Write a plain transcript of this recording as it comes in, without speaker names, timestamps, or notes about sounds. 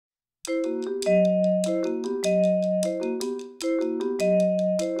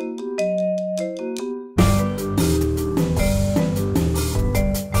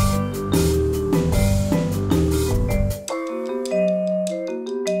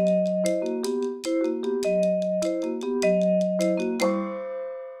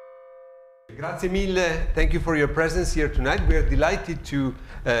Grazie mille. Thank you for your presence here tonight. We are delighted to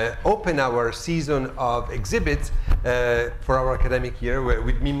open our season of exhibits for our academic year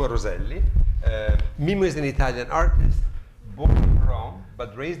with Mimmo Roselli. Mimmo is an Italian artist, born in Rome,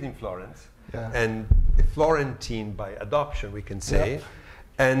 but raised in Florence, and a Florentine by adoption, we can say.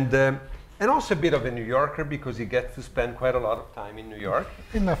 And also a bit of a New Yorker, because he gets to spend quite a lot of time in New York.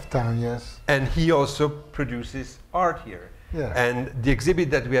 Enough time, yes. And he also produces art here. Yeah. And the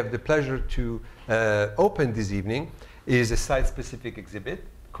exhibit that we have the pleasure to open this evening is a site-specific exhibit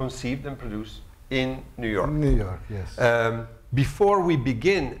conceived and produced in New York. New York, yes. Before we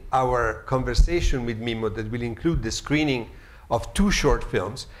begin our conversation with Mimmo, that will include the screening of 2 short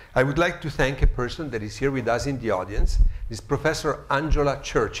films, I would like to thank a person that is here with us in the audience. This is Professor Angela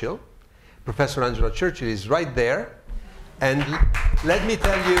Churchill. Professor Angela Churchill is right there. And let me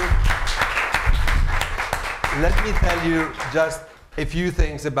tell you just a few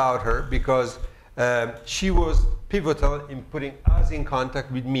things about her, because she was pivotal in putting us in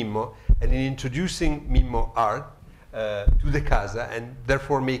contact with Mimmo and in introducing Mimmo art to the Casa, and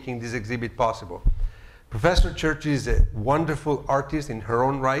therefore making this exhibit possible. Professor Churchill is a wonderful artist in her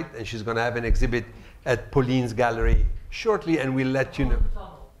own right, and she's going to have an exhibit at Pauline's Gallery shortly, and we'll let you know.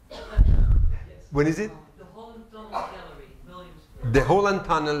 When is it? The Holland Tunnel Gallery, Williamsburg. The Holland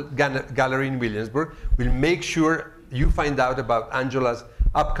Tunnel Gallery in Williamsburg. We'll make sure you find out about Angela's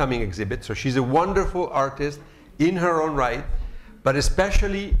upcoming exhibit. So she's a wonderful artist in her own right, but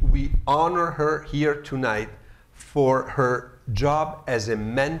especially we honor her here tonight for her job as a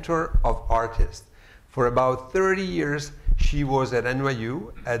mentor of artists. For about 30 years, she was at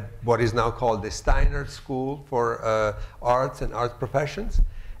NYU at what is now called the Steiner School for Arts and Art Professions.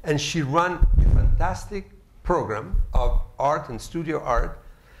 And she ran a fantastic program of art and studio art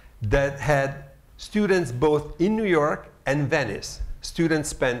that had students both in New York and Venice. Students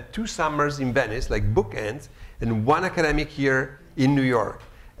spent 2 summers in Venice, like bookends, and 1 academic year in New York.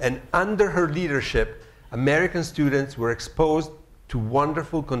 And under her leadership, American students were exposed to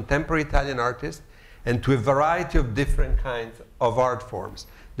wonderful contemporary Italian artists and to a variety of different kinds of art forms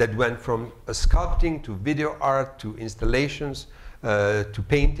that went from sculpting to video art to installations to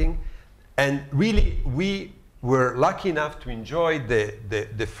painting. And really, we were lucky enough to enjoy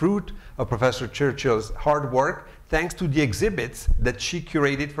the fruit of Professor Churchill's hard work, thanks to the exhibits that she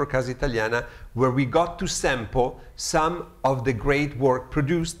curated for Casa Italiana, where we got to sample some of the great work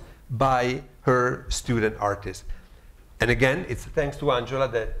produced by her student artists. And again, it's thanks to Angela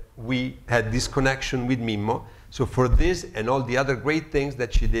that we had this connection with Mimmo. So for this and all the other great things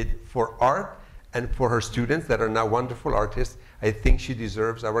that she did for art and for her students that are now wonderful artists, I think she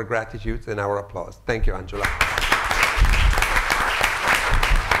deserves our gratitude and our applause. Thank you, Angela.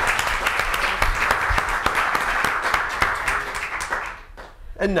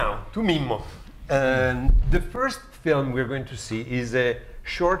 And now, to Mimmo. The first film we're going to see is a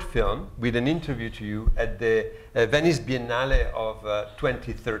short film with an interview to you at the Venice Biennale of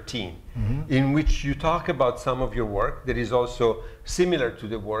 2013, in which you talk about some of your work that is also similar to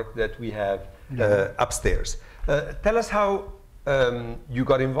the work that we have upstairs. Tell us how you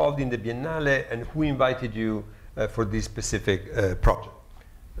got involved in the Biennale and who invited you for this specific project.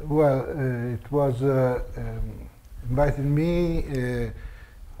 Well, it was invited me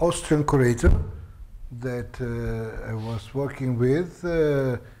Austrian curator that I was working with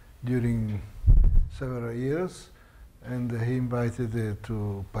during several years, and he invited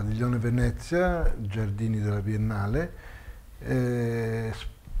to Padiglione Venezia, Giardini della Biennale,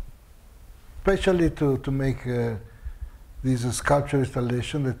 especially to make this sculpture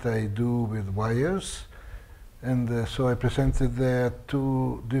installation that I do with wires. And so I presented there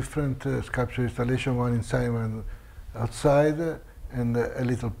 2 different sculpture installations, one inside, one outside, and a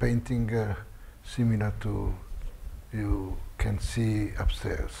little painting similar to you can see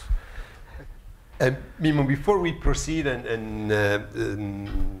upstairs. Mimmo, before we proceed and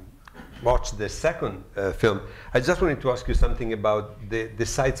watch the second film, I just wanted to ask you something about the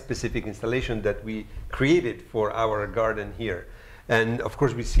site-specific installation that we created for our garden here. And of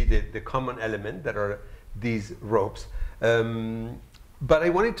course we see the common element that are these ropes. But I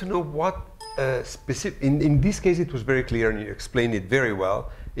wanted to know what specific, in this case it was very clear and you explained it very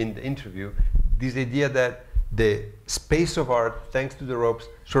well in the interview, this idea that the space of art, thanks to the ropes,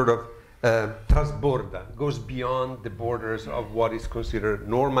 sort of trasborda, goes beyond the borders of what is considered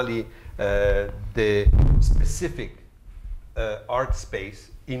normally the specific art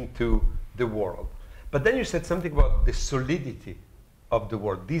space into the world. But then you said something about the solidity of the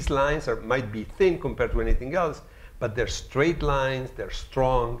world. These lines might be thin compared to anything else, but they're straight lines, they're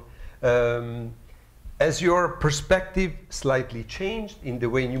strong. As your perspective slightly changed in the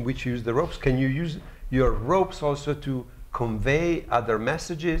way in which you use the ropes, can you use your ropes also to convey other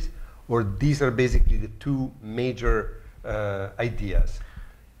messages, or these are basically the two major ideas?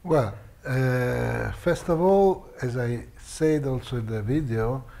 Well, first of all, as I said also in the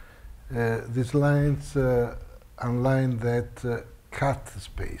video, these lines underline that cut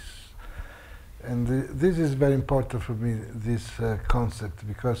space. And this is very important for me, this concept,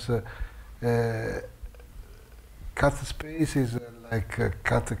 because cut space is like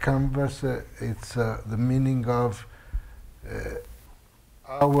cut canvas. It's the meaning of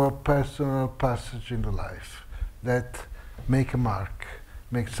our personal passage in the life, that make a mark,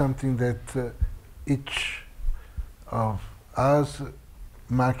 make something that each of us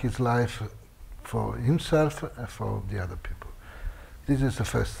mark his life for himself and for the other people. This is the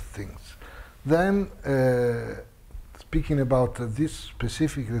first things. Then, speaking about this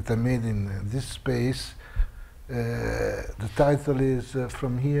specific that I made in this space, the title is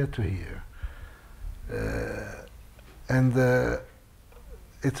From Here to Here. And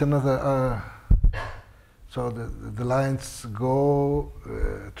it's another, so the lines go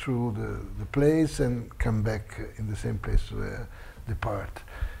through the place and come back in the same place where they part.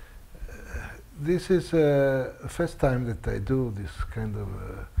 This is the first time that I do this kind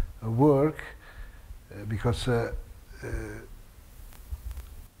of work, because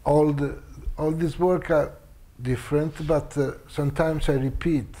all this work are different, but sometimes I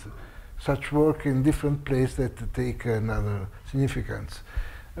repeat such work in different places that take another significance.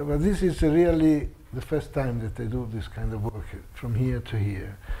 But this is really the first time that I do this kind of work, from here to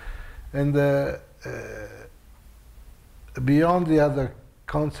here. And beyond the other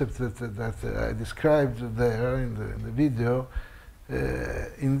concepts that I described there in the video,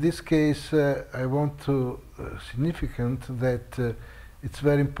 in this case I want to significant that it's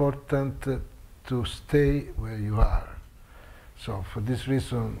very important to stay where you are. So for this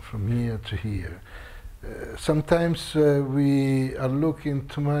reason, from here to here. Sometimes we are looking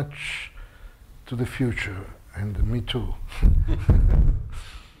too much to the future, and me too.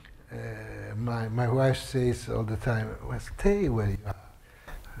 My wife says all the time, well, stay where you are.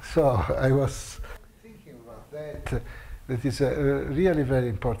 So I was thinking about that. That is a really very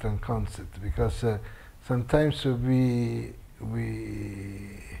important concept, because sometimes we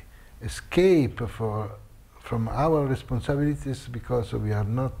escape from our responsibilities because we are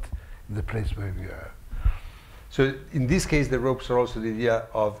not in the place where we are. So in this case, the ropes are also the idea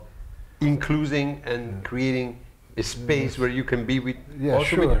of including and creating a space where you can be with,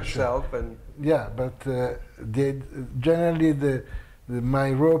 also with yourself. Sure. And yeah, but generally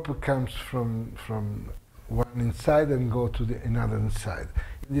my rope comes from one inside and go to the another inside.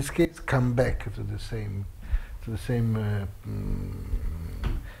 In this case, come back to the same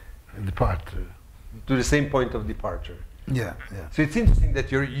departure. To the same point of departure. Yeah, yeah. So it's interesting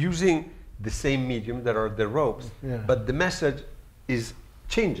that you're using the same medium, that are the ropes, yeah, but the message is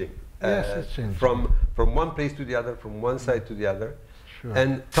changing. Yes, it's changing. From one place to the other, from one side to the other. Sure.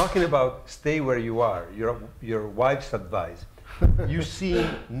 And talking about stay where you are, your wife's advice, you seem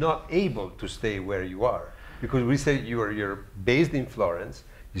not able to stay where you are, because we say you're based in Florence,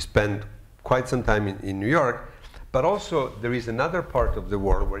 you spend quite some time in New York, but also there is another part of the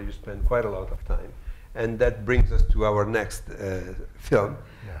world where you spend quite a lot of time, and that brings us to our next film.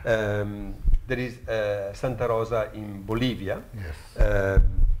 Yeah. That is Santa Rosa in Bolivia. Yes.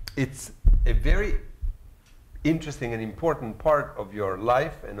 It's a very interesting and important part of your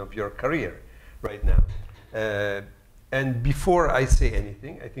life and of your career right now. And before I say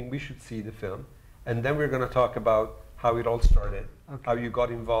anything, I think we should see the film, and then we're going to talk about how it all started, okay, how you got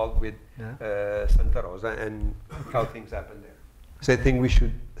involved with Santa Rosa, and how things happened there. So I think we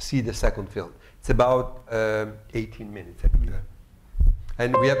should see the second film. It's about 18 minutes, I believe. Yeah.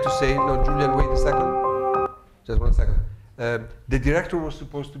 And we have to say, no, Julian, wait a second. Just 1 second. The director was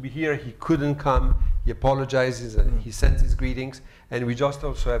supposed to be here. He couldn't come. He apologizes and he sends his greetings. And we just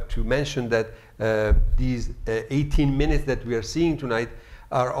also have to mention that these 18 minutes that we are seeing tonight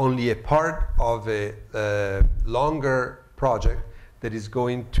are only a part of a longer project that is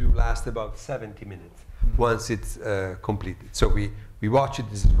going to last about 70 minutes once it's completed. So we watch it.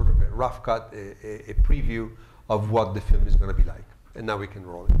 This is sort of a rough cut, a preview of what the film is going to be like. And now we can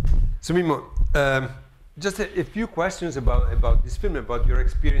roll it. So Mimmo, just a few questions about this film, about your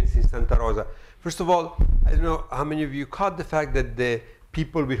experience in Santa Rosa. First of all, I don't know how many of you caught the fact that the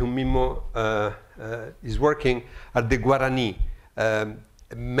people with whom Mimmo is working are the Guarani.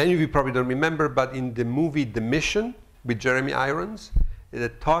 Many of you probably don't remember, but in the movie The Mission with Jeremy Irons,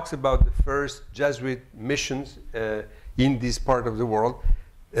 it talks about the first Jesuit missions in this part of the world.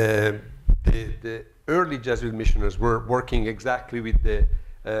 The early Jesuit missionaries were working exactly with the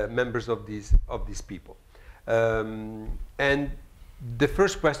members of these people. And the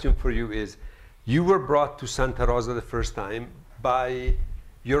first question for you is, you were brought to Santa Rosa the first time by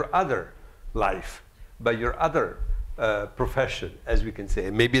your other life, by your other profession, as we can say.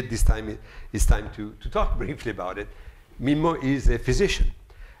 And maybe at this time it's time to talk briefly about it. Mimmo is a physician,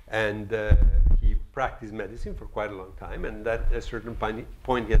 and he practiced medicine for quite a long time, and at a certain point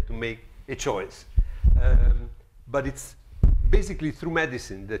he had to make a choice. But it's basically through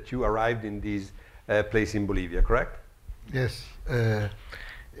medicine that you arrived in this place in Bolivia, correct? Yes.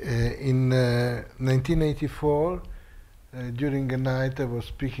 In 1984, during a night, I was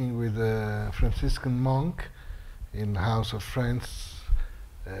speaking with a Franciscan monk in House of Friends,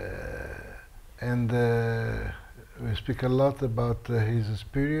 and we speak a lot about his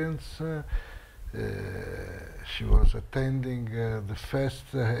experience. She was attending the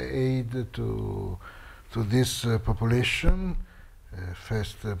first aid to this population,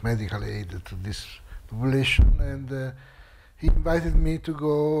 first medical aid to this population, and he invited me to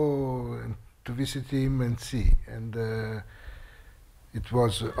go and to visit him and see. And it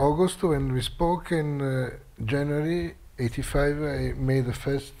was August when we spoke. In January '85, I made the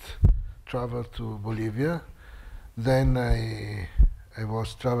first travel to Bolivia. Then I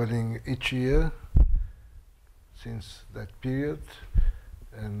was traveling each year since that period,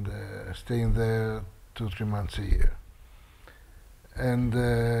 and staying there 2-3 months a year. And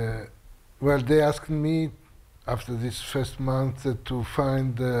well, they asked me after this first month to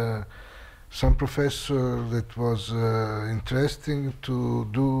find some professor that was interesting to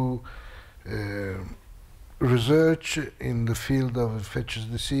do research in the field of infectious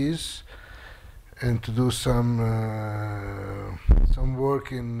disease, and to do some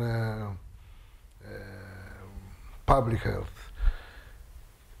work in public health.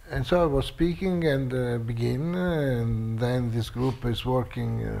 And so I was speaking and begin, and then this group is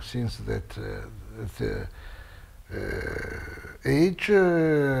working since that age,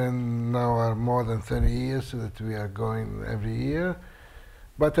 and now are more than 30 years that we are going every year.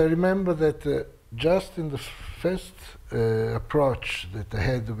 But I remember that just in the first approach that I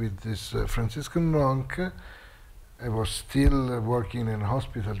had with this Franciscan monk, I was still working in a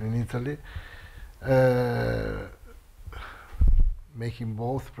hospital in Italy, making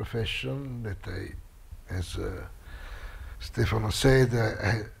both profession that as Stefano said,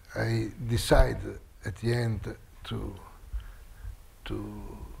 I decided at the end to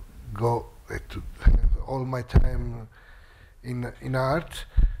go to have all my time in art.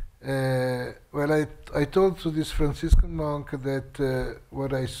 Well, I told to this Franciscan monk that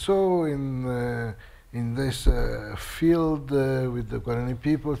what I saw in this field with the Guarani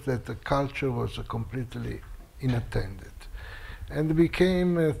peoples, that the culture was completely unattended. And we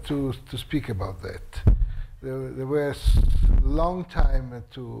came to speak about that. There was a long time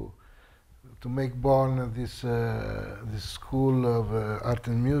to make born this school of art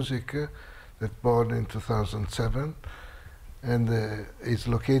and music that born in 2007, and it's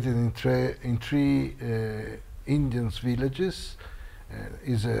located in three Indian villages.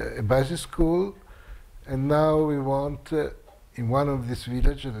 Is a basic school, and now we want in one of these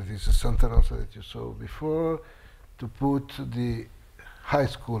villages, that is Santa Rosa that you saw before, to put the high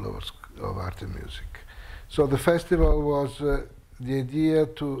school of art and music. So the festival was the idea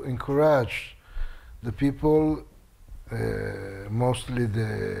to encourage the people, mostly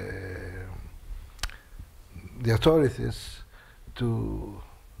the authorities, to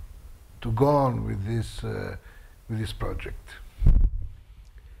go on with this project.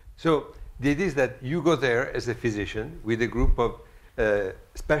 So the idea is that you go there as a physician with a group of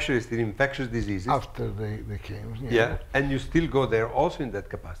specialists in infectious diseases. After they came, yeah, and you still go there also in that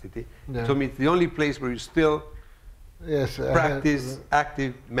capacity. Yeah. So it's the only place where you still practice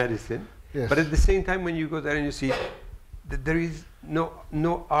active medicine. Yes. But at the same time, when you go there and you see that there is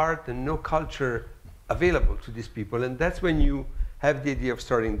no art and no culture available to these people, and that's when you have the idea of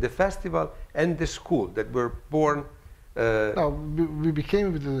starting the festival and the school that were born. No, we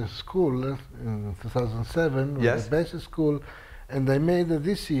became with the school in 2007, with yes. the basic school, and I made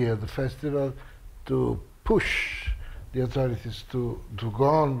this year the festival to push the authorities to go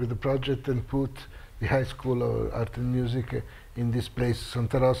on with the project and put the High School of Art and Music in this place,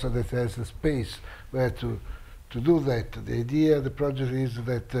 Santa Rosa, that has a space where to do that. The idea, the project is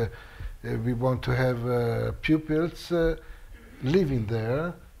that we want to have pupils living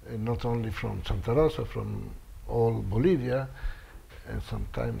there, not only from Santa Rosa, from all Bolivia, and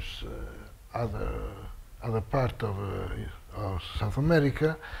sometimes other part of South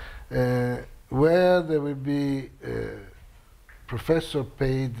America, where there will be professor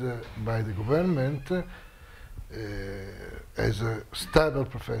paid by the government as a stable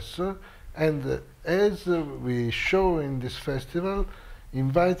professor, and as we show in this festival,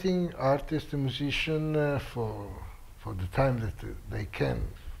 inviting artists and musicians for the time that they can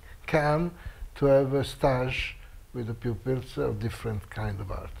come to have a stage with the pupils of different kind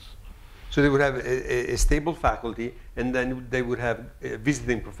of arts. So they would have a stable faculty, and then they would have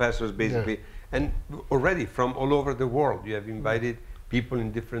visiting professors, basically. Yeah. And already from all over the world, you have invited people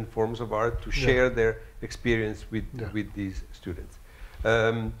in different forms of art to share their experience with these students.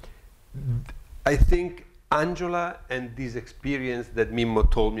 I think Angela and this experience that Mimmo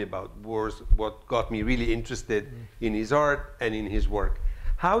told me about was what got me really interested in his art and in his work.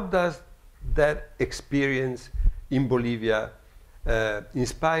 How does that experience in Bolivia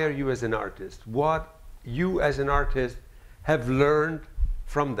inspire you as an artist? What you as an artist have learned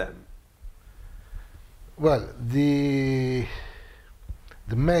from them? Well, the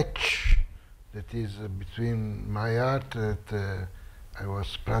match that is between my art that I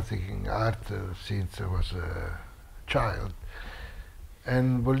was practicing art since I was a child,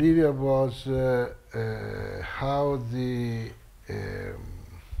 and Bolivia was how the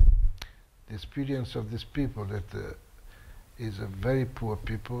experience of these people that is a very poor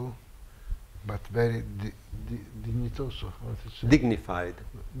people, but very dignitoso. Dignified.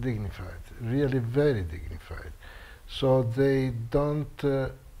 Dignified, really very dignified. So they don't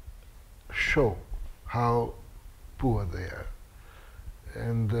show how poor they are,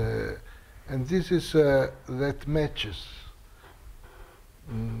 and this is that matches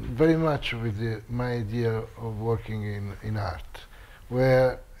very much with my idea of working in art,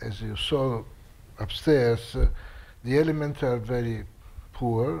 where, as you saw upstairs, the elements are very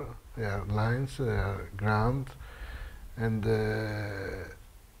poor. They are lines, they are ground, and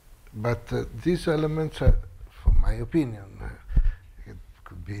but these elements are, for my opinion, it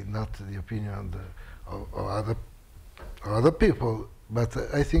could be not the opinion of other people, but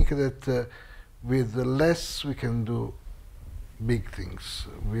I think that with less we can do big things.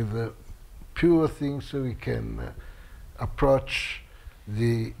 With pure things we can approach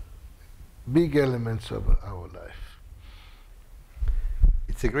the big elements of our life.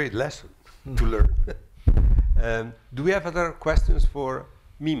 It's a great lesson to learn. Do we have other questions for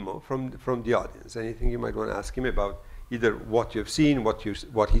Mimmo from the audience? Anything you might want to ask him about either what you've seen, what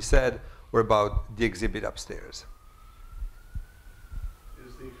he said, or about the exhibit upstairs?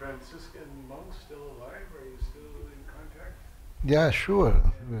 Is the Franciscan monk still alive? Are you still in contact? Yeah, sure.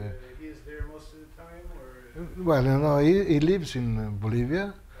 And, he is there most of the time, or? Well, you know, he lives in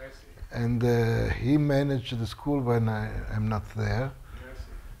Bolivia, I see. and he managed the school when I'm not there.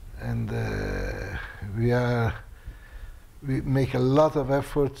 And we make a lot of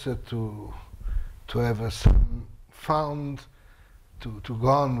efforts to have some fund to go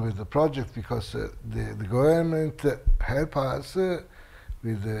on with the project, because the government help us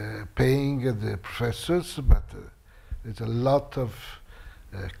with paying the professors, but there's a lot of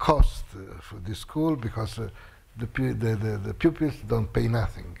cost for this school, because the pupils don't pay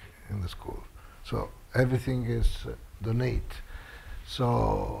nothing in the school, so everything is donate.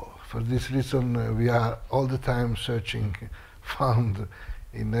 So for this reason, we are all the time searching fund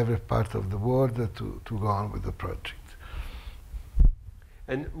in every part of the world to go on with the project.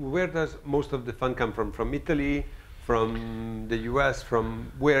 And where does most of the fund come from? From Italy, from the US,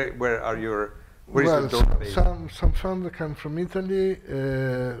 from where are your, where is your donor base? Some fund come from Italy,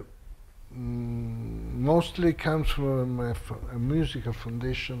 mostly comes from a musical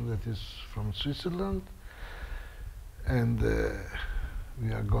foundation that is from Switzerland, and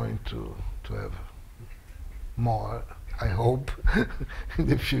we are going to have more, I hope, in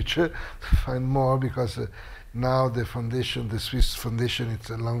the future, to find more, because now the foundation, the Swiss foundation, it's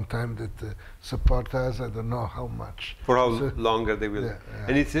a long time that support us. I don't know how much. For how longer they will. Yeah.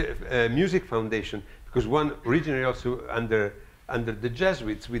 And it's a music foundation, because one originally also under the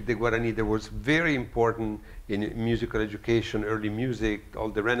Jesuits with the Guarani, there was very important in musical education, early music, all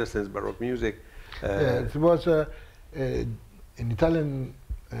the Renaissance, Baroque music. It was an Italian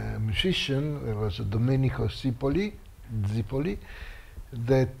musician, there was Domenico Zipoli,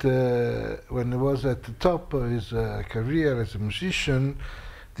 that when he was at the top of his career as a musician,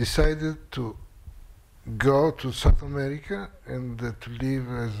 decided to go to South America and to live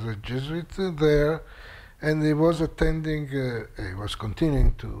as a Jesuit there, and he was attending, he was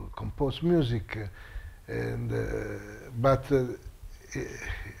continuing to compose music, but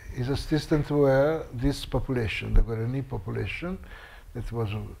his assistants were this population, the Guarani population, that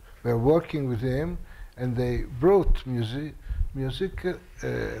were working with him, and they brought music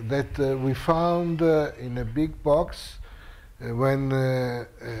that we found in a big box when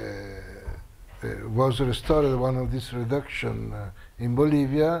was restored one of this reduction in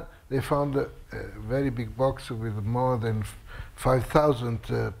Bolivia. They found a very big box with more than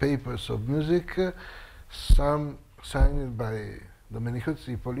 5,000 papers of music, some signed by Domenico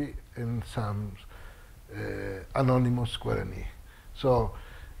Zipoli and some anonymous Guarani. So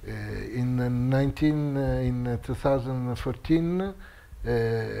in 2014,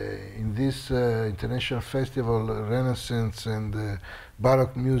 in this international festival, Renaissance and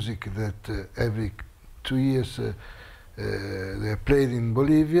Baroque music that every 2 years they are played in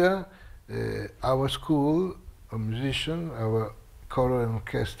Bolivia, our school of musicians, our choral and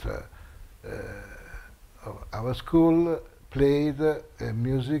orchestra, our school played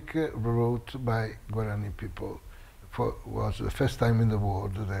music wrote by Guarani people. Was the first time in the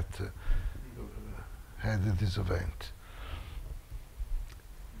world that had this event.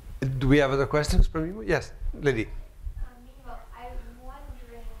 Do we have other questions from you? Yes, lady. Mimmo, I'm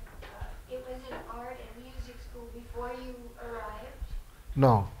wondering, it was an art and music school before you arrived?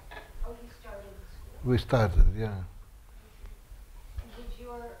 No. Oh, you started the school. We started, yeah.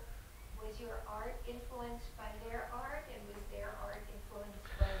 Was your art influenced by their art, and was their art influenced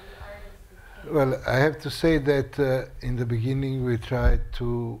by the artists that came? Well, I have to say that in the beginning we tried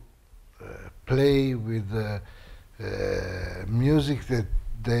to play with music that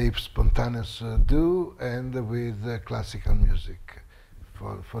they spontaneous do, and with classical music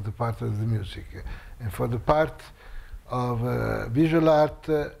for the part of the music. And for the part of visual art,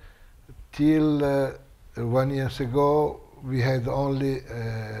 till 1 year ago, we had only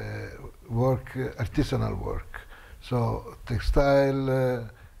artisanal work. So textile,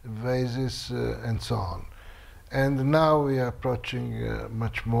 vases, and so on. And now we are approaching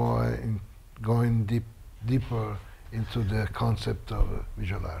much more, going deeper into the concept of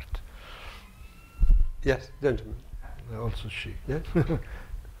visual art. Yes, gentlemen. Also she. Yeah.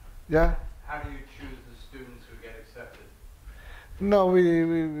 Yeah? How do you choose the students who get accepted? No,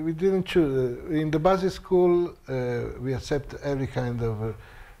 we didn't choose. In the basic school, we accept every kind of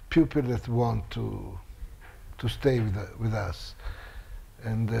pupil that want to stay with us.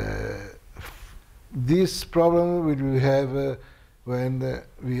 And this problem we have when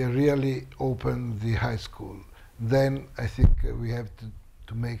we really open the high school. Then I think we have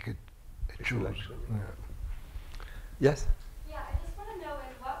to make it a choose. Yeah. Yes? Yeah, I just want to know,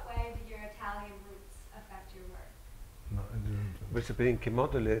 in what way did your Italian roots affect your work? No, I didn't. Vuoi sapere in che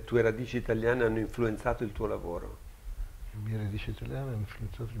modo le tue radici italiane hanno influenzato il tuo lavoro? Le mie radici italiane hanno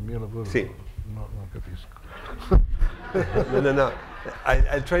influenzato il mio lavoro? Sì. No, non capisco. No.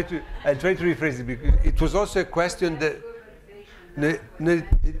 I'll try to rephrase it, because it was also a question that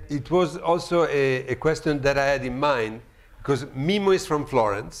it was also a question that I had in mind, because Mimmo is from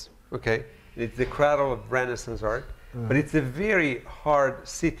Florence, okay? It's the cradle of Renaissance art, but it's a very hard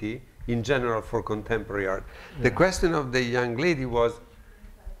city in general for contemporary art. The question of the young lady was,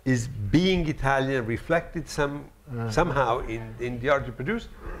 is being Italian reflected somehow in the art you produce,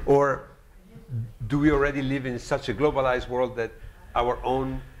 or do we already live in such a globalized world that our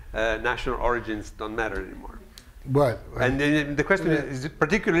own national origins don't matter anymore? Well, And the question is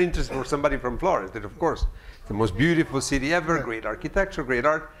particularly interesting for somebody from Florence, that of course, it's the most beautiful city ever, great architecture, great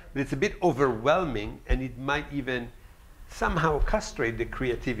art, but it's a bit overwhelming, and it might even somehow castrate the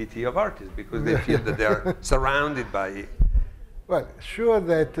creativity of artists, because they feel that they are surrounded by... Well, sure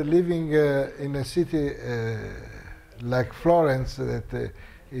that living in a city like Florence that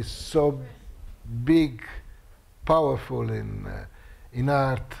is so big, powerful in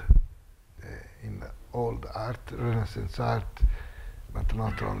art, in old art, Renaissance art, but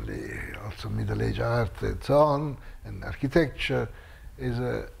not only, also Middle Age art and so on, and architecture, is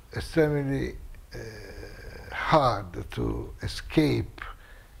extremely hard to escape,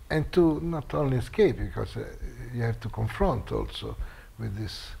 and to not only escape, because you have to confront also with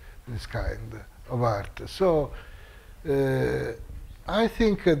this kind of art. So I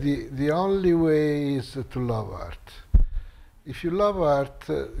think the only way is to love art. If you love art,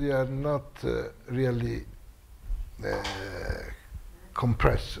 you are not really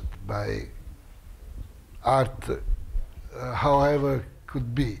compressed by art, however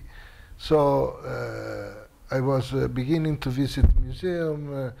could be. So I was beginning to visit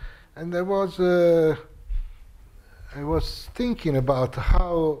museum, And I was thinking about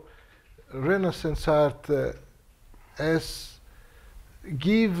how Renaissance art has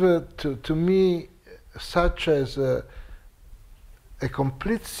give to me such as a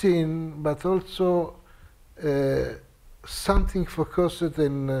complete scene, but also something focused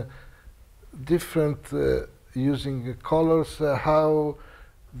in different using colors. How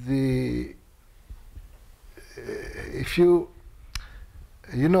the if you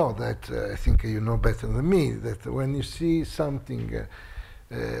know that I think you know better than me that when you see something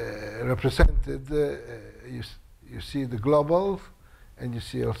represented, you see the global, and you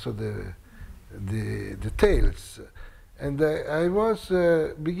see also the details. And I was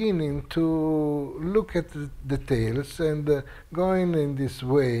beginning to look at the details, and going in this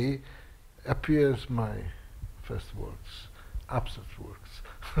way appears my first works, abstract works.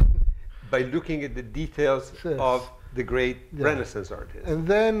 By looking at the details Yes. of the great Yeah. Renaissance artists. And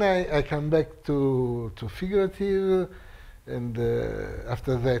then I come back to figurative, and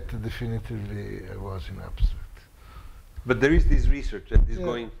after that definitively I was in abstract. But there is this research that is Yeah,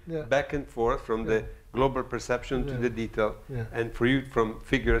 going yeah. back and forth from the global perception to Yeah. the detail, Yeah. and for you from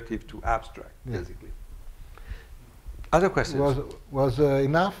figurative to abstract, Yeah. basically. Other questions? Was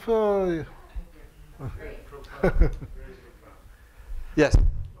enough? Or Yes.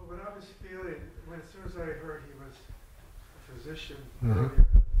 Well, what I was feeling, as soon as I heard he was a physician Mhm. earlier,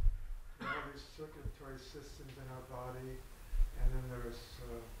 we have these circulatory systems in our body, and then there's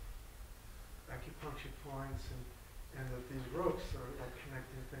acupuncture points, and that these ropes are like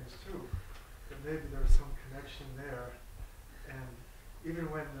connecting things too. That maybe there's some connection there. And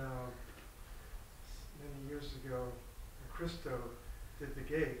even when many years ago, Christo did the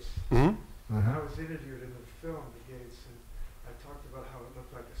gates, Mhm. I was interviewed in the film, The Gates, and I talked about how it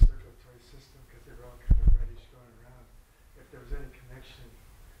looked like a circulatory system because they were all kind of reddish going around. If there was any connection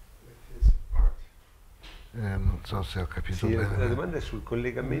with his art. non so se ho capito Sì, bene. la domanda è sul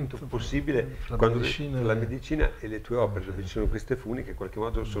collegamento possibile tra quando medicina tra la e- medicina e le tue opere, dove ci sono queste funi che in qualche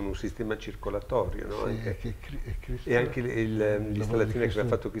modo sono un sistema circolatorio, no? Sì, Anche- che Cristo- e anche lavoro di l'installazione che Cristo-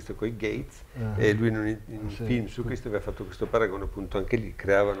 aveva fatto Cristo con i Gates, Ah. e lui in un Sì. film su Cristo aveva fatto questo paragone, appunto anche lì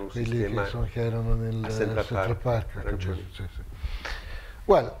creavano un quelli sistema che erano nel a Central Central Park, Park, ha ragione. sì, sì.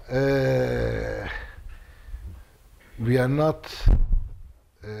 Well, we are not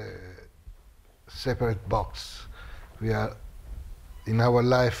separate box. We are in our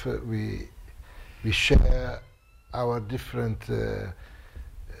life. We share our different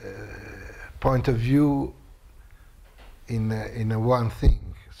point of view in one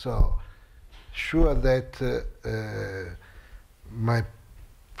thing. So sure that my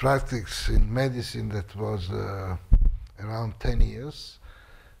practice in medicine that was around 10 years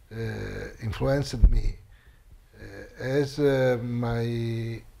influenced me. As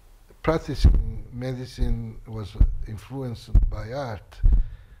my practice in medicine was influenced by art,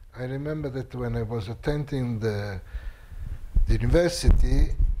 I remember that when I was attending the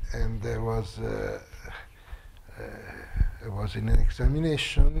university, and I was in an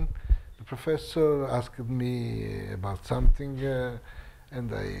examination, the professor asked me about something,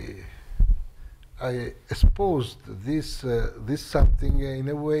 and I exposed this something in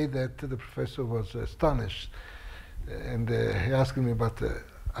a way that the professor was astonished, and he asked me about,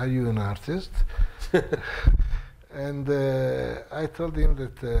 are you an artist? And I told him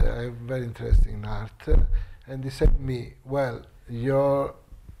that I'm very interested in art, and he said to me, well, your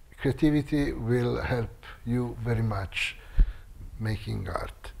creativity will help you very much making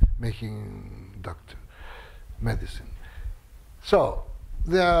art, making medicine. So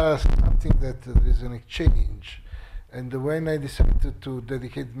there is something that there is an exchange. And when I decided to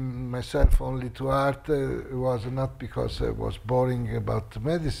dedicate myself only to art, it was not because I was boring about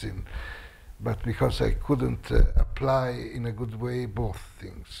medicine, but because I couldn't apply in a good way both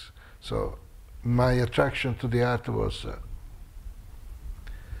things. So my attraction to the art was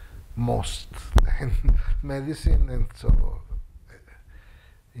most in medicine, and so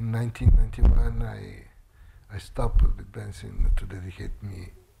in 1991 I stopped with medicine to dedicate me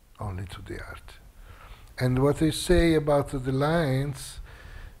only to the art. And what I say about the lines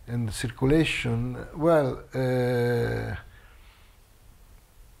and the circulation, well,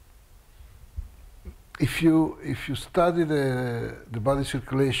 if you study the body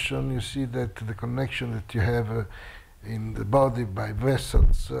circulation, you see that the connection that you have in the body by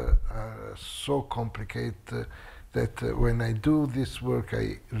vessels are so complicated that when I do this work,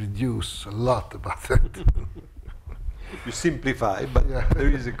 I reduce a lot about that. You simplify, but Yeah. there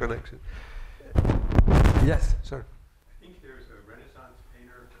is a connection. Yes, sir. I think there's a Renaissance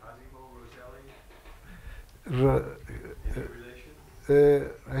painter, Cosimo Roselli. R- Any relation?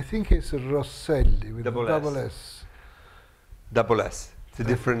 I think it's Roselli with Double double S. S. Double S. It's a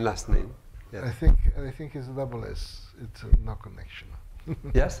different last name. Yeah. I think it's a double S. It's no connection.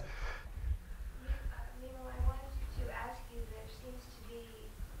 Yes? Mimmo, I wanted to ask you, there seems to be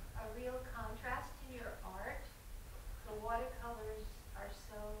a real contrast in your art. The watercolors are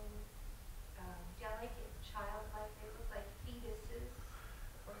so delicate, childlike, they look like fetuses.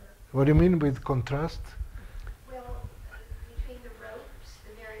 What do you mean with contrast? Well, between the ropes,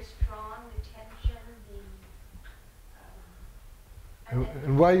 the very strong, the tension,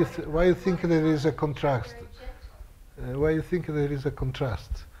 And why you think there is a contrast? very gentle. Why you think there is a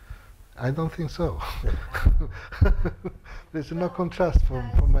contrast? I don't think so. There's no contrast from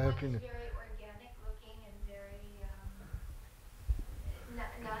my One is opinion. very organic looking and very,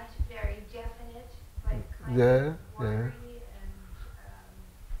 not very definite, like kind Yeah, of watery, and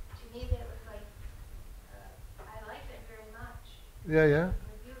to me they look like, I like them very much. Yeah. They're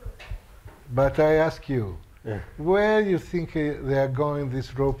beautiful. But I ask you, where you think they are going,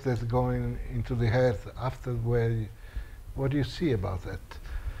 this rope that's going into the earth, after what do you see about that?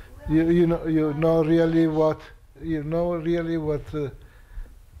 Well, You know really what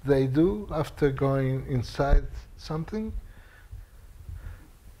they do after going inside something?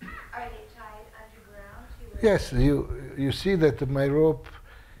 Are they tied underground to a? Yes, you see that my rope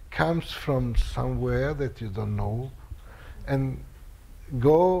comes from somewhere that you don't know, and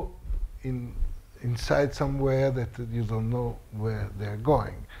go inside somewhere that you don't know where they're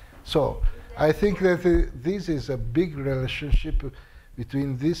going. So I think that this is a big relationship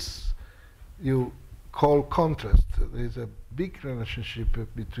between this you call contrast. There is a big relationship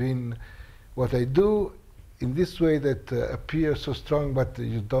between what I do in this way that appears so strong, but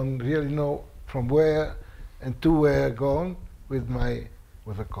you don't really know from where and to where gone with my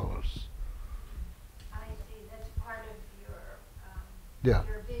watercolors. I see, that's part of Yeah.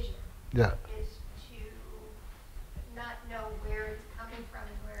 your vision, Yeah. is to not know where it's coming from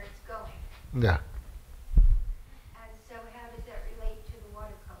and where it's going. Yeah. And so how does that relate to the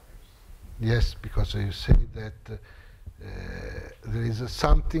watercolors? Yes, because you say that there is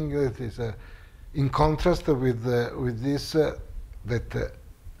something that is in contrast with this that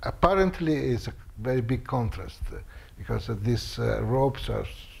apparently is a very big contrast because these ropes are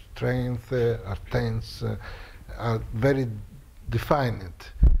strength, are tense, are very defined,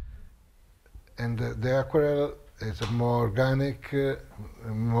 and the aquarelle is more organic,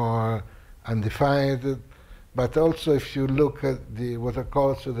 more undefined. But also, if you look at the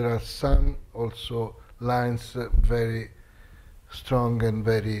watercolors, there are some also lines very strong and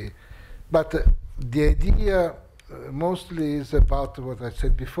very. But the idea mostly is about what I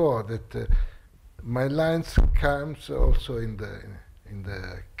said before, that my lines comes also in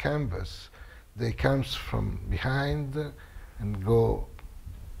the canvas. They comes from behind and go.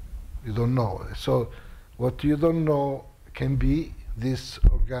 You don't know. So what you don't know can be this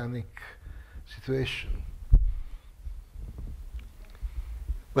organic situation.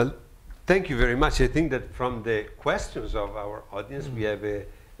 Well, thank you very much. I think that from the questions of our audience, we have a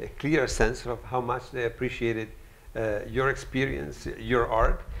clear sense of how much they appreciated your experience, your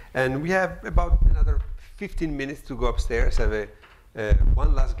art. And we have about another 15 minutes to go upstairs, have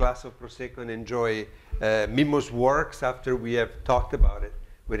one last glass of Prosecco and enjoy Mimmo's works after we have talked about it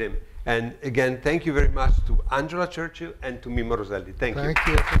with him. And again, thank you very much to Angela Churchill and to Mimmo Roselli. Thank you. Thank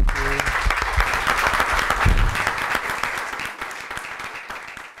you.